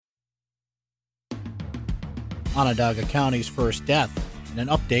Onondaga County's first death, and an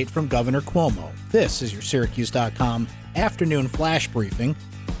update from Governor Cuomo. This is your Syracuse.com afternoon flash briefing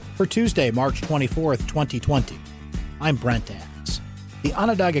for Tuesday, March 24th, 2020. I'm Brent Axe. The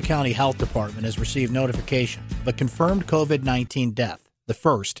Onondaga County Health Department has received notification of a confirmed COVID-19 death, the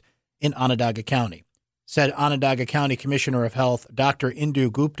first in Onondaga County. Said Onondaga County Commissioner of Health, Dr.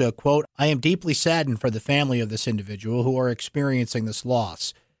 Indu Gupta, quote, "I am deeply saddened for the family of this individual who are experiencing this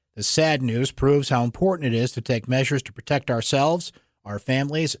loss. The sad news proves how important it is to take measures to protect ourselves, our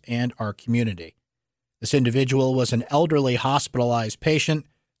families, and our community. This individual was an elderly hospitalized patient,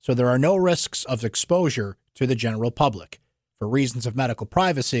 so there are no risks of exposure to the general public. For reasons of medical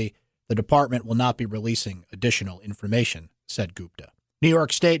privacy, the department will not be releasing additional information," said Gupta. New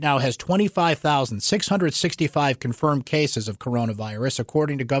York State now has 25,665 confirmed cases of coronavirus,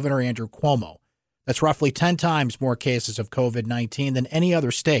 according to Governor Andrew Cuomo. That's roughly 10 times more cases of COVID-19 than any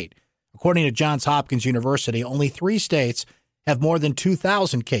other state. According to Johns Hopkins University, only 3 states have more than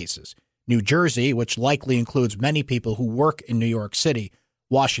 2,000 cases: New Jersey, which likely includes many people who work in New York City,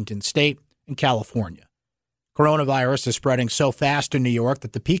 Washington State, and California. Coronavirus is spreading so fast in New York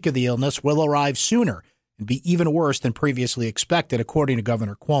that the peak of the illness will arrive sooner and be even worse than previously expected, according to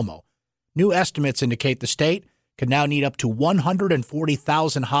Governor Cuomo. New estimates indicate the state could now need up to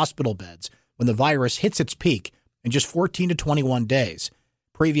 140,000 hospital beds when the virus hits its peak in just 14 to 21 days.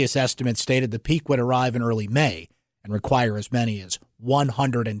 Previous estimates stated the peak would arrive in early May and require as many as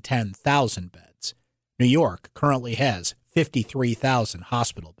 110,000 beds. New York currently has 53,000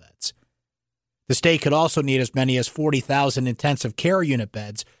 hospital beds. The state could also need as many as 40,000 intensive care unit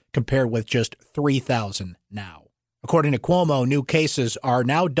beds, compared with just 3,000 now. According to Cuomo, new cases are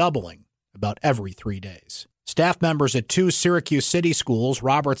now doubling about every 3 days. Staff members at 2 Syracuse city schools,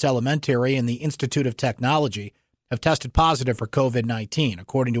 Roberts Elementary and the Institute of Technology, have tested positive for COVID-19,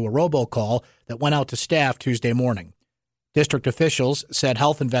 according to a robocall that went out to staff Tuesday morning. District officials said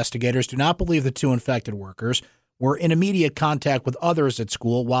health investigators do not believe the 2 infected workers were in immediate contact with others at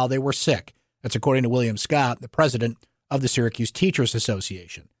school while they were sick. That's according to William Scott, the president of the Syracuse Teachers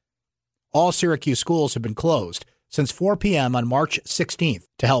Association. All Syracuse schools have been closed since 4 p.m. on March 16th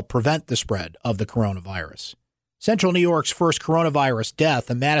to help prevent the spread of the coronavirus. Central New York's first coronavirus death,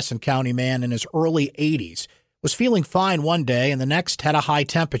 a Madison County man in his early 80s, was feeling fine one day and the next had a high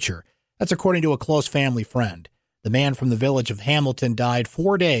temperature. That's according to a close family friend. The man from the village of Hamilton died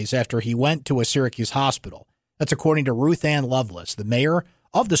 4 days after he went to a Syracuse hospital. That's according to Ruth Ann Lovelace, the mayor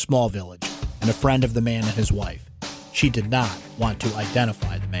of the small village and a friend of the man and his wife. She did not want to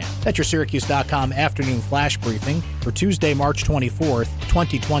identify the man. That's your Syracuse.com afternoon flash briefing for Tuesday, March 24th,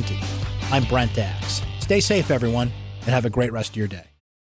 2020. I'm Brent Axe. Stay safe, everyone, and have a great rest of your day.